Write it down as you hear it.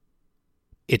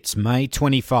It's May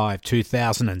 25,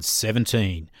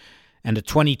 2017, and a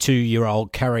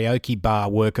 22-year-old karaoke bar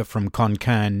worker from Khon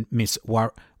Kaen, Miss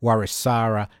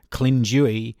Warisara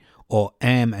Klinjui, or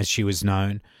Am as she was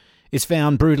known, is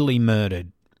found brutally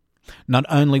murdered. Not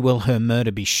only will her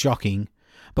murder be shocking,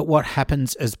 but what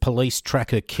happens as police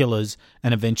track her killers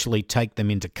and eventually take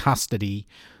them into custody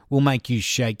will make you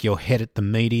shake your head at the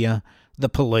media, the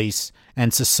police,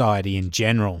 and society in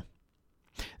general.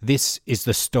 This is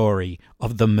the story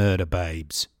of the Murder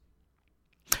Babes.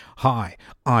 Hi,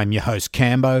 I'm your host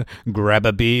Cambo. Grab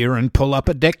a beer and pull up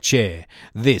a deck chair.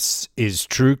 This is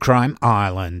True Crime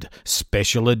Island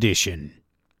Special Edition.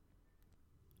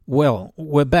 Well,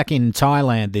 we're back in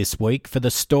Thailand this week for the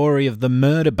story of the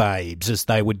Murder Babes, as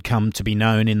they would come to be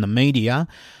known in the media,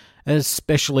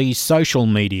 especially social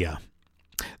media.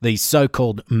 These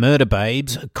so-called murder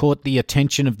babes caught the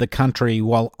attention of the country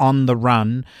while on the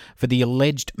run for the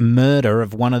alleged murder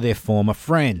of one of their former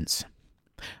friends.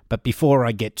 But before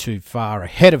I get too far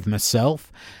ahead of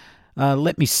myself,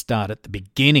 let me start at the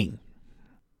beginning.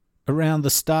 Around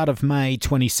the start of May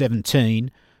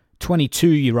 2017,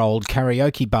 22-year-old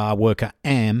karaoke bar worker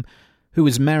Am, who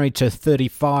was married to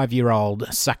 35-year-old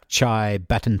Sakchai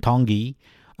Batantongi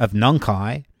of Nong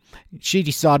Khai, she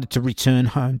decided to return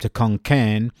home to Khon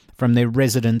Kaen from their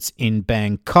residence in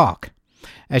Bangkok,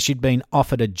 as she'd been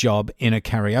offered a job in a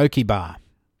karaoke bar.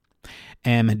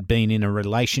 Am had been in a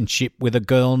relationship with a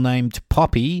girl named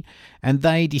Poppy, and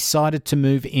they decided to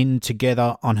move in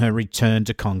together on her return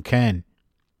to Khon Kaen.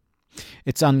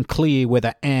 It's unclear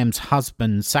whether Am's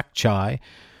husband, Sakchai,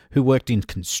 who worked in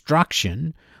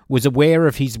construction, was aware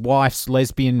of his wife's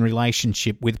lesbian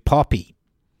relationship with Poppy.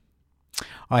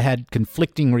 I had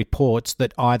conflicting reports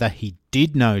that either he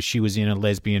did know she was in a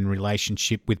lesbian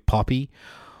relationship with Poppy,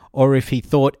 or if he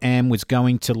thought Am was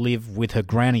going to live with her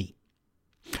granny.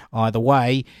 Either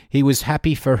way, he was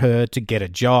happy for her to get a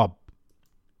job.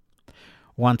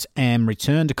 Once Am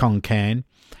returned to Khon Kaen,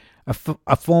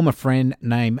 a former friend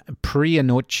named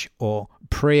Priyanuch or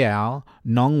Priyal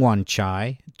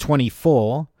Nongwanchai,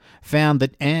 24, found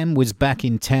that Am was back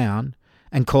in town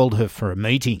and called her for a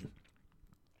meeting.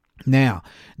 Now,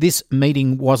 this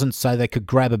meeting wasn't so they could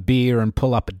grab a beer and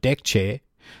pull up a deck chair.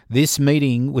 This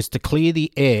meeting was to clear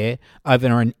the air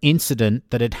over an incident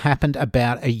that had happened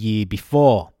about a year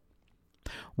before.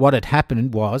 What had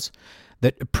happened was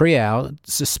that Priyal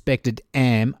suspected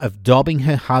Am of dobbing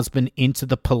her husband into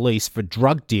the police for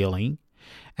drug dealing,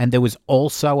 and there was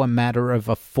also a matter of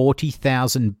a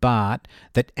 40,000 baht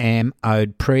that Am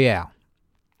owed Priyal.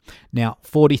 Now,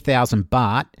 40,000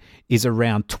 baht is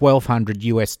around $1,200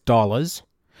 US,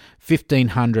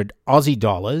 1,500 Aussie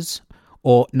dollars,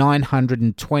 or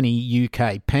 920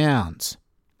 UK pounds.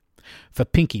 For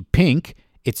Pinky Pink,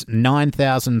 it's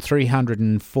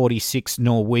 9,346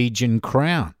 Norwegian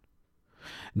crown.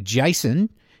 Jason,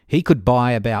 he could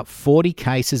buy about 40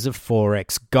 cases of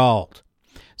Forex gold.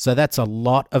 So that's a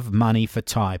lot of money for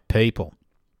Thai people.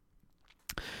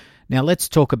 Now let's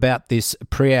talk about this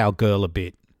Priyal girl a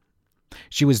bit.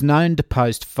 She was known to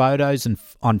post photos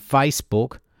on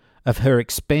Facebook of her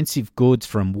expensive goods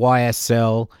from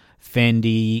YSL,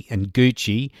 Fendi and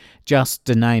Gucci, just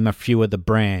to name a few of the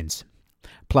brands,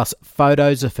 plus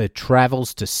photos of her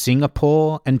travels to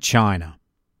Singapore and China.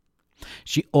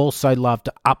 She also loved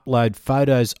to upload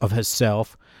photos of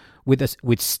herself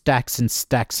with stacks and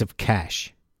stacks of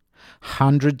cash,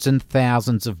 hundreds and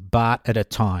thousands of baht at a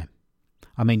time.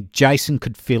 I mean, Jason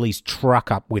could fill his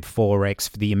truck up with Forex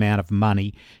for the amount of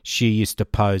money she used to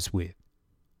pose with.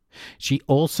 She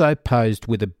also posed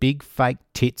with a big fake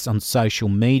tits on social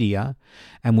media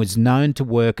and was known to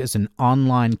work as an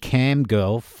online cam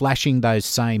girl, flashing those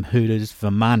same hooters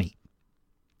for money.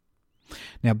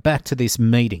 Now back to this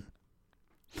meeting.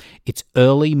 It's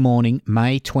early morning,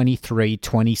 May 23,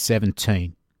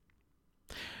 2017.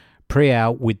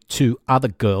 Priyal with two other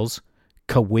girls,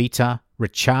 Kawita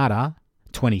Rachada,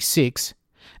 26,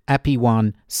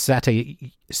 Apiwan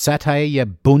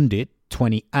Sataya Bundit,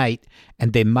 28,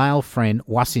 and their male friend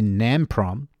Wasin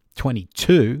Namprom,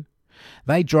 22,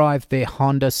 they drive their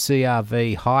Honda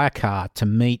CR-V hire car to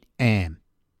meet Am.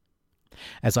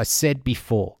 As I said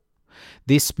before,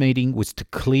 this meeting was to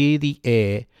clear the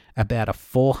air about a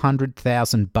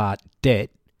 400,000 baht debt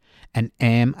and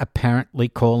Am apparently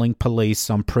calling police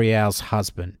on Priyal's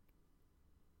husband.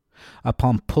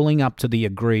 Upon pulling up to the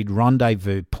agreed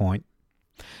rendezvous point,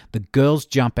 the girls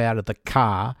jump out of the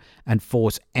car and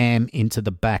force Am into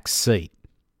the back seat.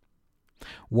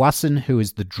 Wasin, who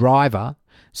is the driver,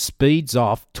 speeds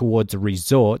off towards a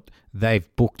resort they've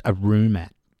booked a room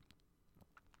at.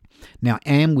 Now,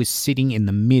 Am was sitting in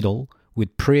the middle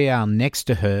with Priyal next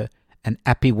to her and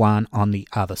Apiwan on the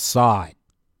other side.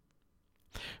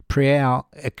 Priao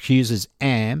accuses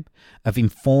Am of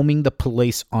informing the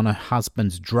police on her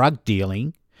husband's drug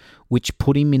dealing, which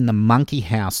put him in the monkey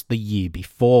house the year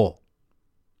before.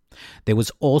 There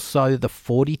was also the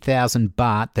 40,000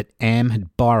 baht that Am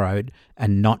had borrowed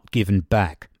and not given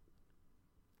back.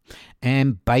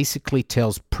 Am basically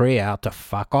tells Priao to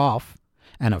fuck off,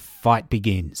 and a fight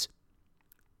begins.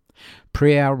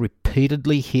 Priao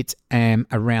repeatedly hits Am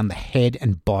around the head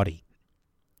and body.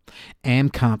 Am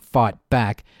can't fight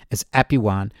back as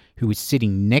Apiwan, who is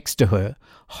sitting next to her,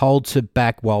 holds her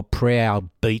back while Priao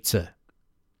beats her.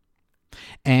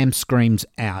 Am screams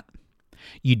out,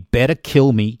 "You'd better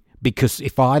kill me, because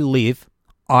if I live,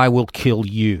 I will kill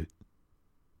you."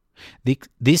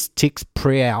 This ticks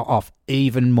Priao off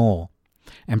even more,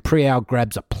 and Priao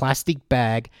grabs a plastic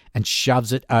bag and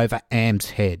shoves it over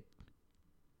Am's head.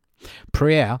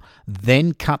 Priao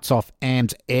then cuts off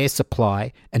Am's air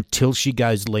supply until she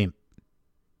goes limp.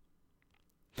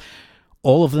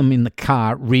 All of them in the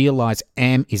car realise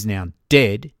Am is now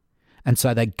dead, and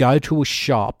so they go to a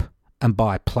shop and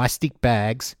buy plastic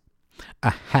bags,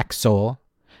 a hacksaw,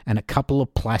 and a couple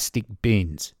of plastic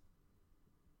bins.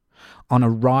 On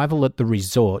arrival at the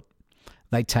resort,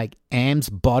 they take Am's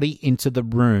body into the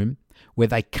room where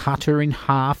they cut her in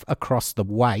half across the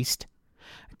waist,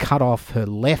 cut off her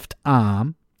left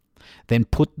arm, then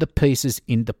put the pieces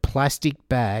into plastic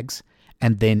bags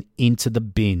and then into the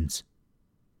bins.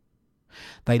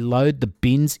 They load the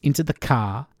bins into the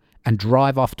car and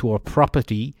drive off to a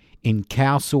property in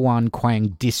Khao Suan Quang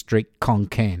District, Khon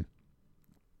Kaen.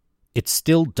 It's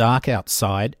still dark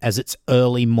outside as it's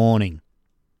early morning.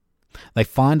 They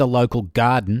find a local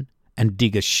garden and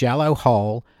dig a shallow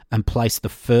hole and place the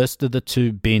first of the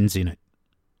 2 bins in it.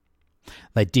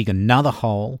 They dig another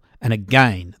hole and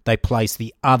again they place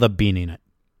the other bin in it.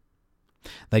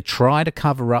 They try to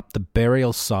cover up the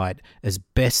burial site as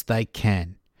best they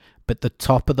can, but the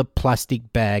top of the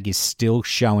plastic bag is still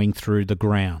showing through the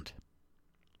ground.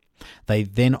 They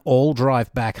then all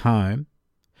drive back home,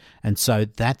 and so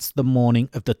that's the morning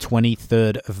of the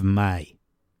 23rd of May.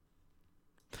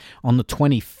 On the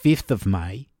 25th of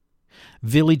May,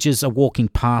 villagers are walking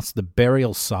past the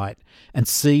burial site and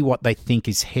see what they think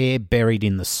is hair buried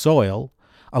in the soil,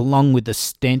 along with the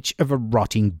stench of a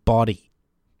rotting body.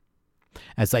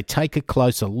 As they take a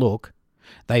closer look,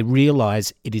 they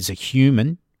realise it is a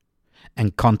human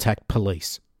and contact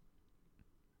police.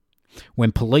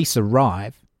 When police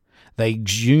arrive, they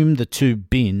exhume the 2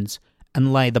 bins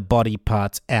and lay the body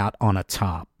parts out on a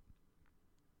tarp.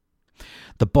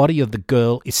 The body of the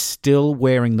girl is still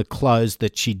wearing the clothes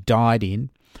that she died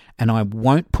in, and I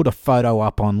won't put a photo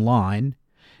up online.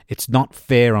 It's not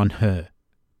fair on her,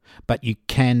 but you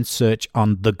can search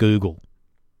on the Google.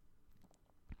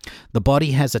 The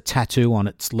body has a tattoo on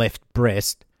its left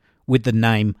breast with the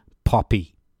name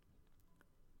Poppy.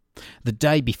 The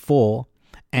day before,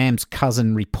 Am's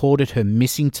cousin reported her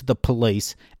missing to the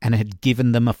police and had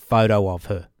given them a photo of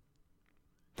her.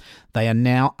 They are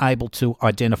now able to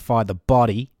identify the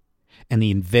body, and the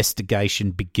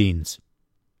investigation begins.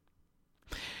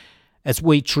 As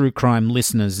we true crime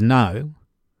listeners know,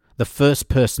 the first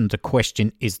person to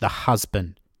question is the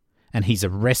husband, and he's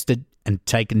arrested and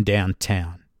taken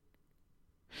downtown.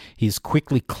 He is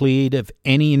quickly cleared of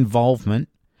any involvement,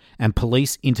 and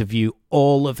police interview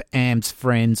all of Am's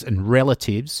friends and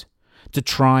relatives to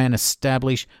try and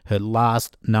establish her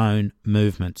last known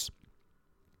movements.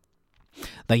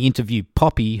 They interview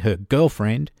Poppy, her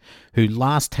girlfriend, who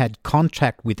last had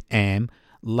contact with Am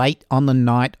late on the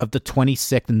night of the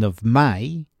 22nd of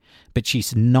May, but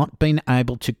she's not been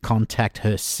able to contact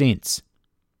her since.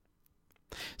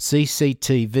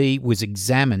 CCTV was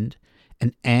examined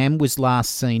and Am was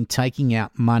last seen taking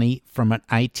out money from an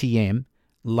ATM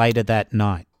later that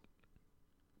night.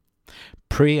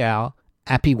 Priao,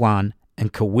 Apiwan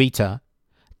and Kawita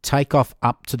take off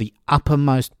up to the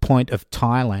uppermost point of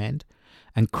Thailand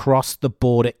and cross the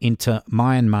border into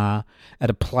Myanmar at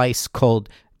a place called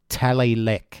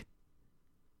Talilek.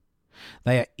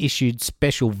 They are issued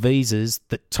special visas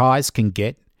that Thais can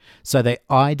get, so their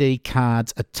ID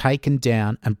cards are taken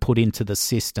down and put into the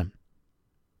system.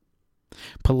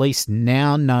 Police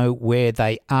now know where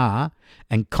they are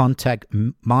and contact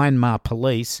Myanmar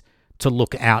police to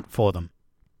look out for them.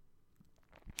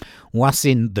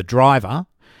 Wasin, the driver,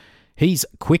 he's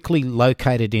quickly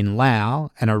located in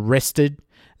Laos and arrested,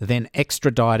 then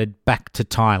extradited back to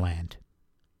Thailand.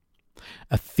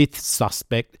 A 5th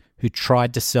suspect who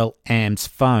tried to sell Am's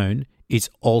phone is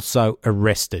also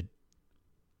arrested.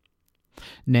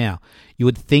 Now, you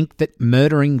would think that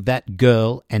murdering that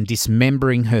girl and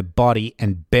dismembering her body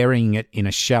and burying it in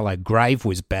a shallow grave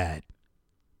was bad.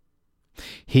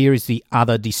 Here is the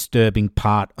other disturbing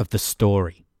part of the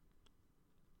story.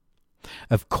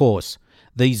 Of course,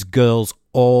 these girls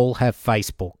all have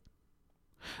Facebook.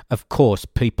 Of course,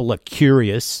 people are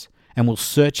curious and will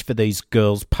search for these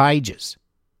girls' pages.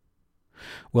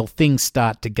 Well, things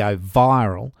start to go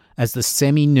viral as the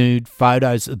semi-nude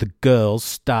photos of the girls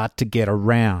start to get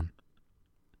around.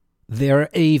 There are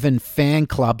even fan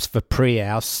clubs for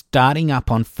Priyau starting up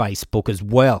on Facebook as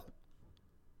well.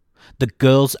 The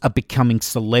girls are becoming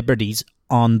celebrities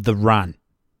on the run.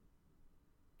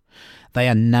 They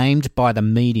are named by the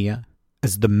media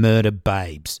as the murder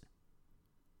babes.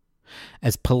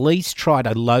 As police try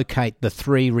to locate the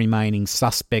 3 remaining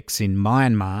suspects in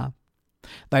Myanmar,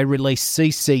 they release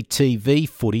CCTV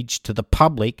footage to the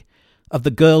public of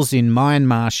the girls in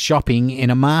Myanmar shopping in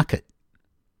a market.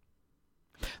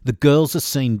 The girls are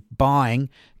seen buying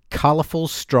colourful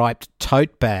striped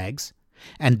tote bags,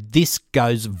 and this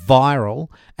goes viral,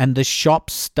 and the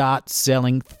shops start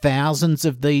selling thousands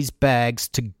of these bags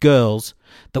to girls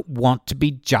that want to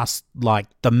be just like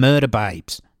the murder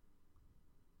babes.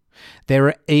 There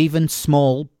are even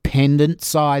small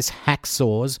pendant-sized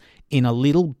hacksaws in a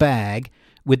little bag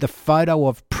with a photo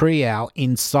of Priyau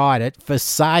inside it for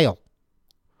sale.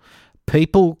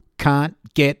 People can't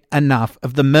get enough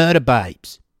of the murder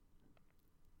babes.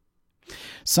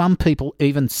 Some people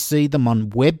even see them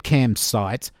on webcam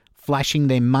sites flashing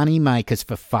their money makers,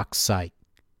 for fuck's sake.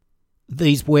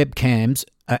 These webcams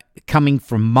are coming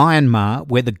from Myanmar,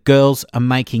 where the girls are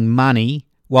making money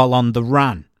while on the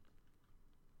run.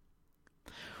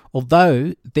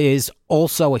 Although there's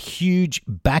also a huge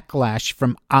backlash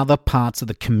from other parts of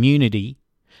the community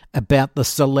about the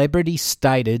celebrity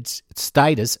status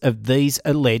of these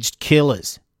alleged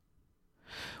killers.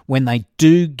 When they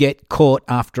do get caught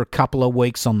after a couple of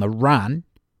weeks on the run,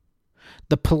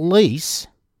 the police,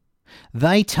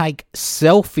 they take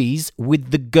selfies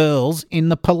with the girls in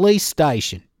the police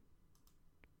station.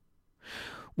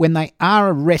 When they are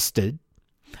arrested,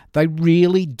 they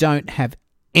really don't have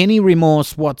any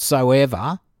remorse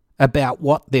whatsoever about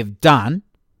what they've done.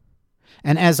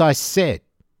 And as I said,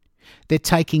 they're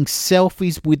taking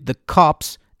selfies with the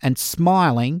cops and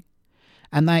smiling,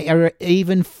 and they are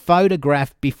even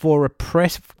photographed before a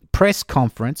press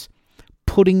conference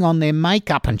putting on their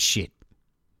makeup and shit.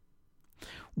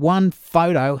 One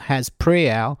photo has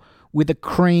Priyau with a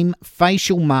cream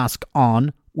facial mask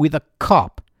on with a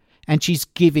cop, and she's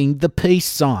giving the peace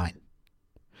sign.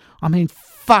 I mean,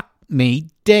 fuck me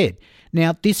dead.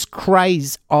 Now, this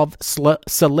craze of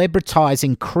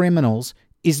celebritizing criminals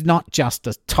is not just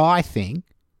a Thai thing.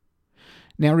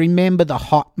 Now, remember the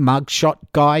hot mugshot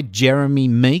guy Jeremy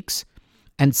Meeks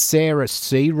and Sarah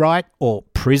Seawright, or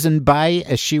Prison Bay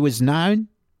as she was known?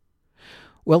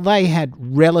 Well, they had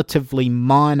relatively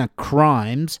minor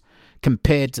crimes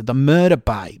compared to the murder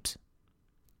babes.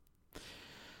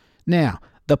 Now,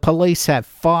 the police have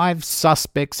 5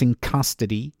 suspects in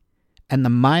custody, and the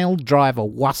male driver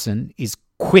Wasson is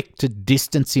quick to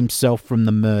distance himself from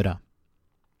the murder.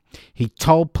 He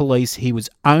told police he was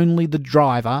only the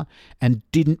driver and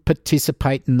didn't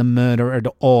participate in the murder at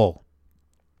all.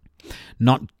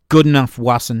 Not good enough,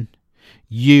 Wasson.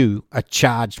 You are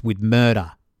charged with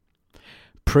murder.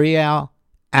 Priyau,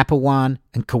 Apawan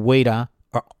and Kawita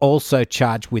are also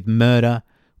charged with murder,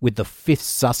 with the 5th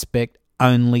suspect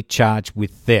only charged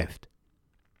with theft.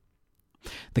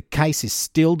 The case is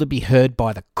still to be heard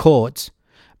by the courts,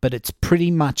 but it's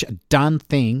pretty much a done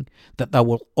thing that they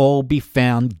will all be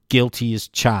found guilty as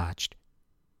charged.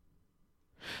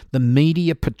 The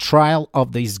media portrayal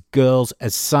of these girls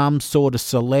as some sort of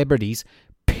celebrities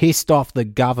pissed off the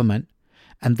government,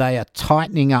 and they are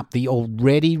tightening up the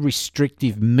already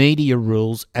restrictive media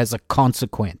rules as a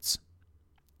consequence.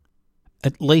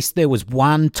 At least there was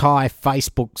one Thai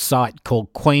Facebook site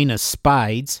called Queen of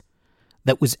Spades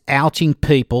that was outing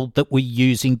people that were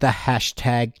using the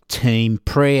hashtag Team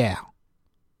Priyau.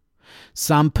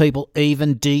 Some people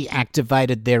even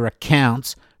deactivated their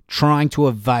accounts, trying to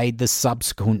evade the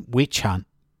subsequent witch hunt.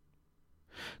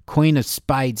 Queen of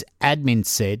Spades admin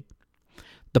said,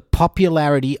 the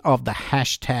popularity of the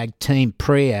hashtag Team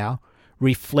Priyau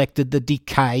reflected the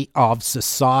decay of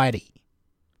society.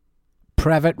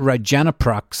 Pravit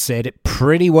Rajanapruk said it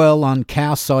pretty well on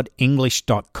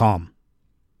cowsodenglish.com.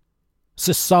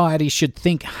 Society should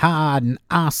think hard and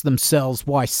ask themselves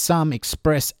why some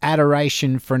express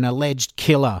adoration for an alleged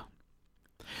killer.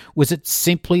 Was it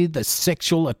simply the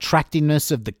sexual attractiveness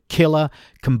of the killer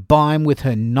combined with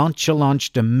her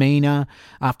nonchalant demeanour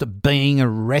after being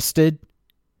arrested?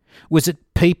 Was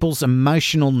it people's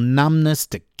emotional numbness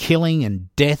to killing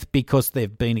and death because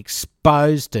they've been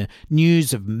exposed to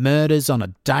news of murders on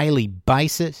a daily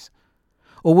basis?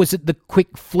 Or was it the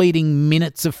quick fleeting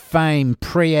minutes of fame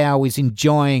Priya was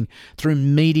enjoying through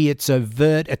media's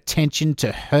overt attention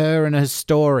to her and her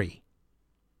story?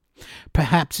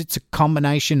 Perhaps it's a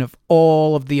combination of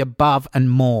all of the above and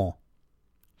more.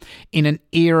 In an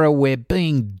era where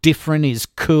being different is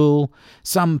cool,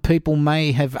 some people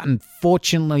may have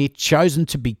unfortunately chosen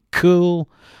to be cool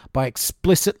by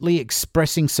explicitly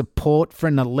expressing support for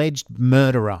an alleged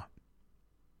murderer.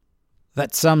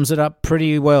 That sums it up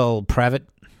pretty well, Pravit.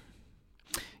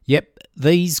 Yep,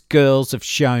 these girls have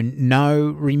shown no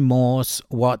remorse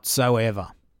whatsoever.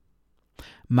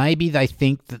 Maybe they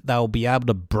think that they'll be able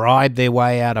to bribe their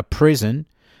way out of prison,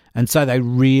 and so they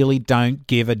really don't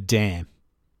give a damn.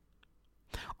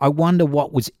 I wonder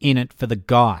what was in it for the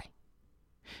guy.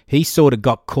 He sort of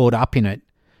got caught up in it,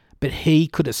 but he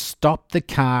could have stopped the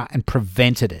car and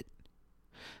prevented it.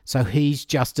 So he's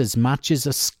just as much as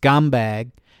a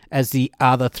scumbag as the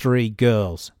other three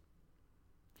girls.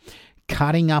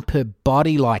 Cutting up her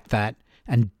body like that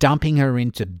and dumping her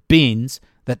into bins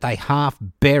that they half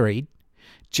buried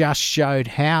just showed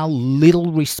how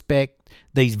little respect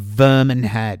these vermin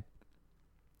had.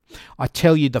 I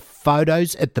tell you, the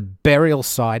photos at the burial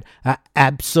site are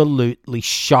absolutely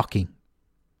shocking.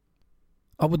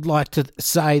 I would like to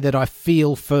say that I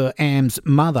feel for Am's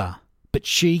mother, but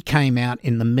she came out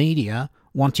in the media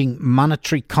wanting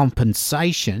monetary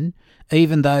compensation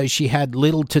even though she had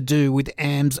little to do with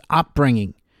Am's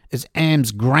upbringing, as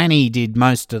Am's granny did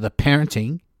most of the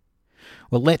parenting.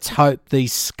 Well, let's hope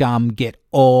these scum get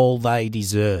all they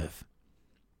deserve.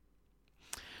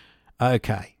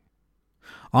 Okay.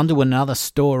 On to another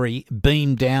story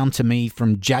beamed down to me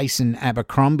from Jason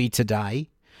Abercrombie today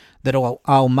that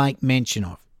I'll make mention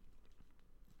of.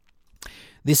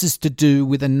 This is to do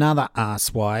with another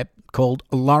arsewipe called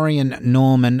Lorian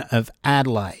Norman of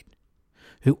Adelaide,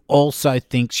 who also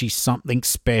thinks she's something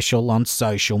special on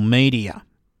social media.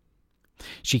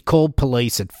 She called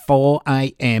police at 4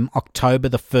 a.m. October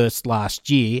the 1st last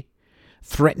year,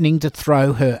 threatening to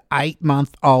throw her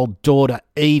 8-month-old daughter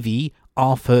Evie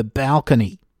off her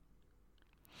balcony.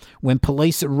 When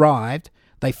police arrived,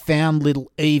 they found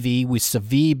little Evie with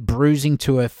severe bruising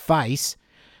to her face,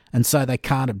 and so they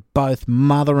carted both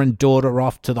mother and daughter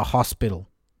off to the hospital.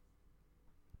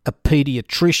 A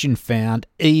paediatrician found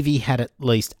Evie had at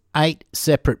least 8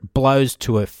 separate blows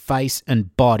to her face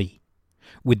and body,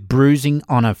 with bruising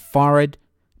on her forehead,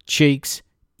 cheeks,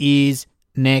 ears,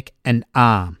 neck and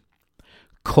arm,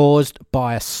 caused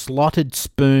by a slotted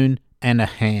spoon and a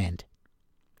hand.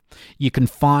 You can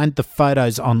find the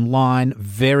photos online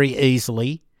very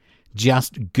easily.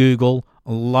 Just Google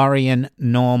Lorian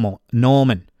Norman,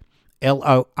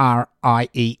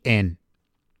 Lorien.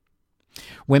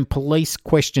 When police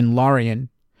questioned Lorian,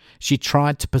 she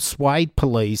tried to persuade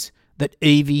police that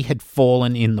Evie had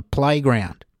fallen in the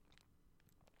playground.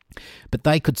 But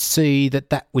they could see that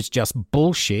that was just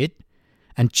bullshit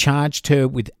and charged her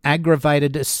with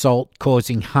aggravated assault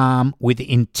causing harm with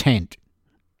intent.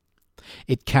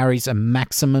 It carries a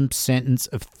maximum sentence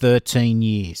of 13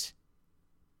 years.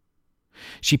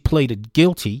 She pleaded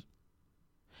guilty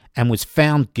and was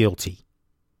found guilty.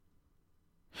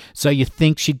 So you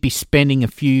think she'd be spending a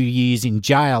few years in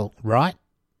jail, right?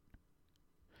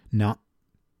 No.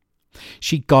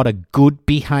 She got a good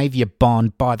behaviour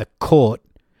bond by the court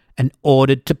and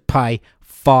ordered to pay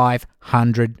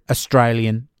 500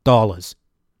 Australian dollars.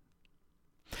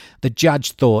 The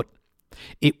judge thought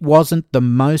it wasn't the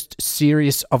most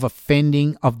serious of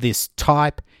offending of this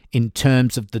type in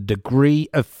terms of the degree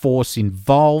of force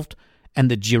involved and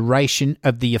the duration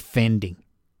of the offending.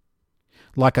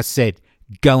 Like I said,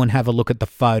 go and have a look at the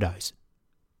photos.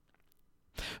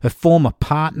 Her former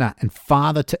partner and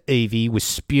father to Evie was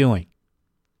spewing.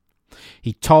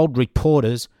 He told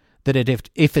reporters that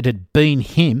if it had been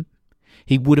him,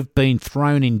 he would have been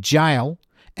thrown in jail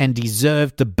and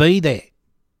deserved to be there.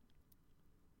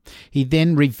 He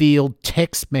then revealed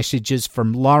text messages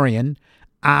from Lorian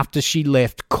after she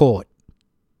left court.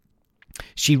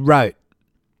 She wrote,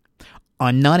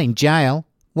 "I'm not in jail.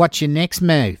 What's your next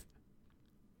move?"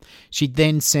 She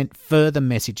then sent further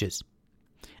messages.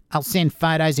 "I'll send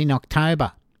photos in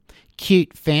October.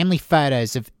 Cute family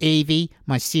photos of Evie,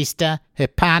 my sister, her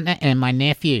partner and my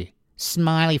nephew.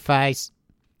 Smiley face."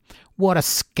 What a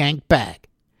skank bag.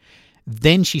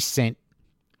 Then she sent,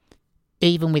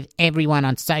 "Even with everyone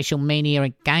on social media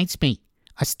against me,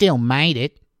 I still made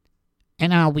it.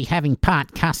 And I'll be having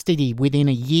part custody within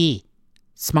a year.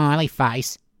 Smiley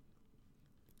face."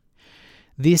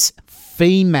 This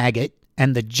fee maggot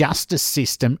and the justice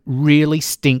system really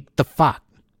stink the fuck.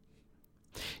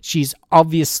 She's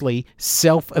obviously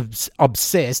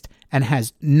self-obsessed and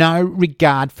has no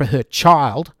regard for her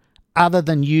child other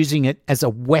than using it as a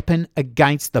weapon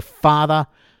against the father,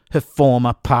 her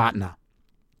former partner.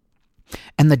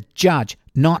 And the judge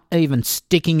not even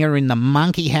sticking her in the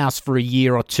monkey house for a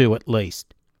year or two at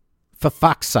least. For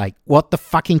fuck's sake, what the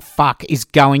fucking fuck is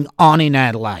going on in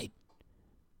Adelaide?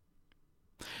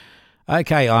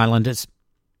 Okay, Islanders.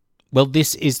 Well,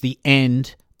 this is the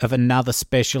end of another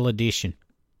special edition.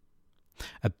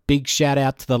 A big shout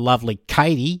out to the lovely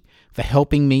Katie for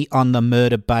helping me on the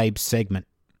Murder Babe segment.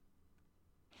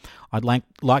 I'd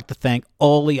like to thank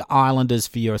all the Islanders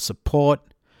for your support.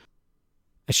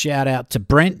 A shout out to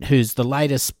Brent, who's the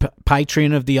latest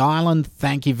patron of the island.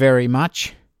 Thank you very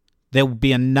much. There will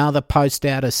be another post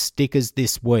out of stickers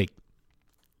this week.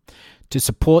 To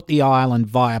support the island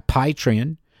via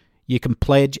Patreon, you can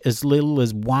pledge as little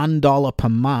as $1 per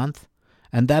month,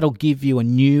 and that'll give you a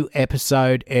new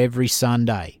episode every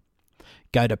Sunday.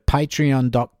 Go to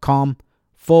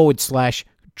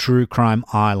patreon.com/True Crime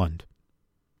Island.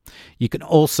 You can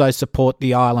also support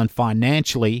the island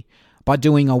financially by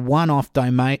doing a one-off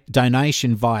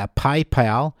donation via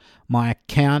PayPal. My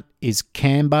account is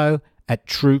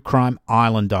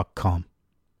cambo@truecrimeisland.com.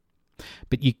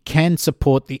 But you can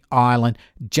support the island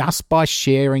just by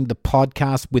sharing the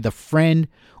podcast with a friend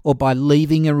or by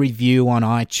leaving a review on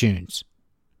iTunes.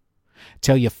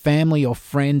 Tell your family or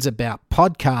friends about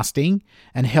podcasting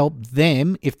and help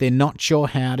them if they're not sure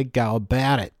how to go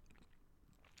about it.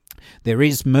 There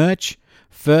is merch.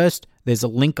 First, there's a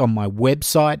link on my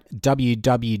website,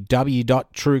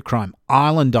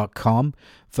 www.truecrimeisland.com,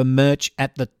 for merch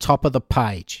at the top of the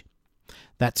page.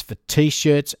 That's for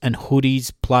t-shirts and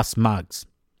hoodies plus mugs.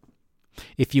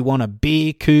 If you want a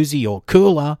beer, koozie or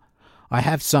cooler, I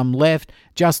have some left.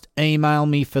 Just email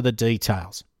me for the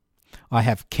details. I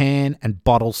have can and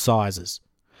bottle sizes.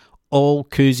 All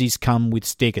koozies come with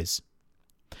stickers.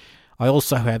 I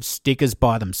also have stickers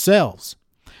by themselves.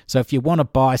 So if you want to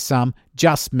buy some,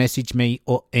 just message me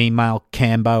or email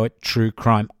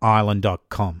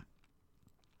cambo@truecrimeisland.com.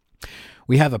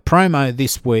 We have a promo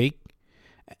this week,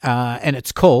 and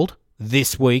it's called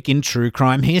This Week in True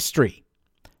Crime History.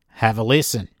 Have a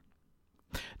listen.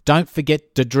 Don't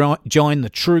forget to join the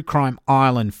True Crime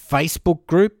Island Facebook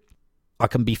group. I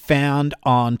can be found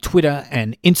on Twitter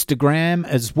and Instagram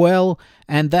as well,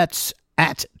 and that's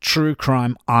at True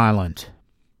Crime Island.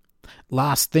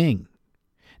 Last thing.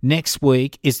 Next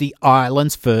week is the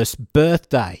island's first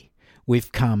birthday.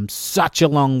 We've come such a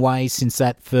long way since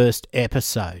that first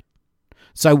episode.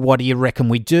 So what do you reckon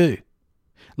we do?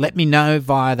 Let me know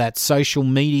via that social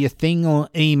media thing or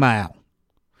email.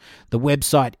 The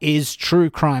website is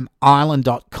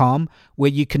truecrimeisland.com, where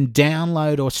you can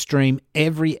download or stream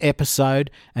every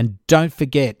episode. And don't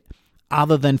forget,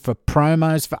 other than for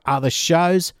promos for other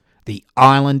shows, the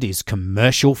island is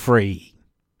commercial free.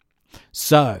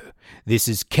 So, this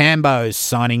is Cambo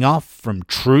signing off from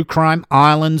True Crime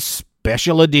Island's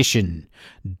Special Edition.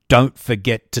 Don't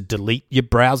forget to delete your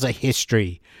browser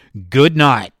history. Good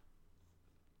night.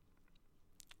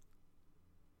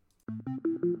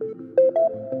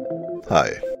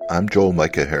 Hi, I'm Joel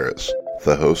Micah Harris,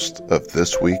 the host of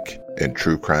This Week in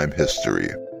True Crime History.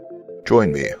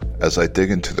 Join me as I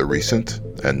dig into the recent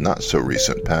and not so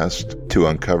recent past to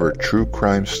uncover true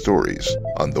crime stories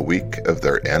on the week of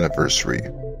their anniversary.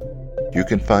 You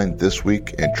can find This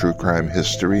Week in True Crime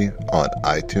History on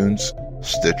iTunes,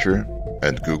 Stitcher,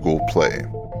 and Google Play.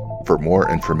 For more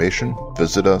information,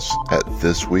 visit us at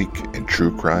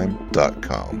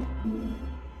thisweekintruecrime.com.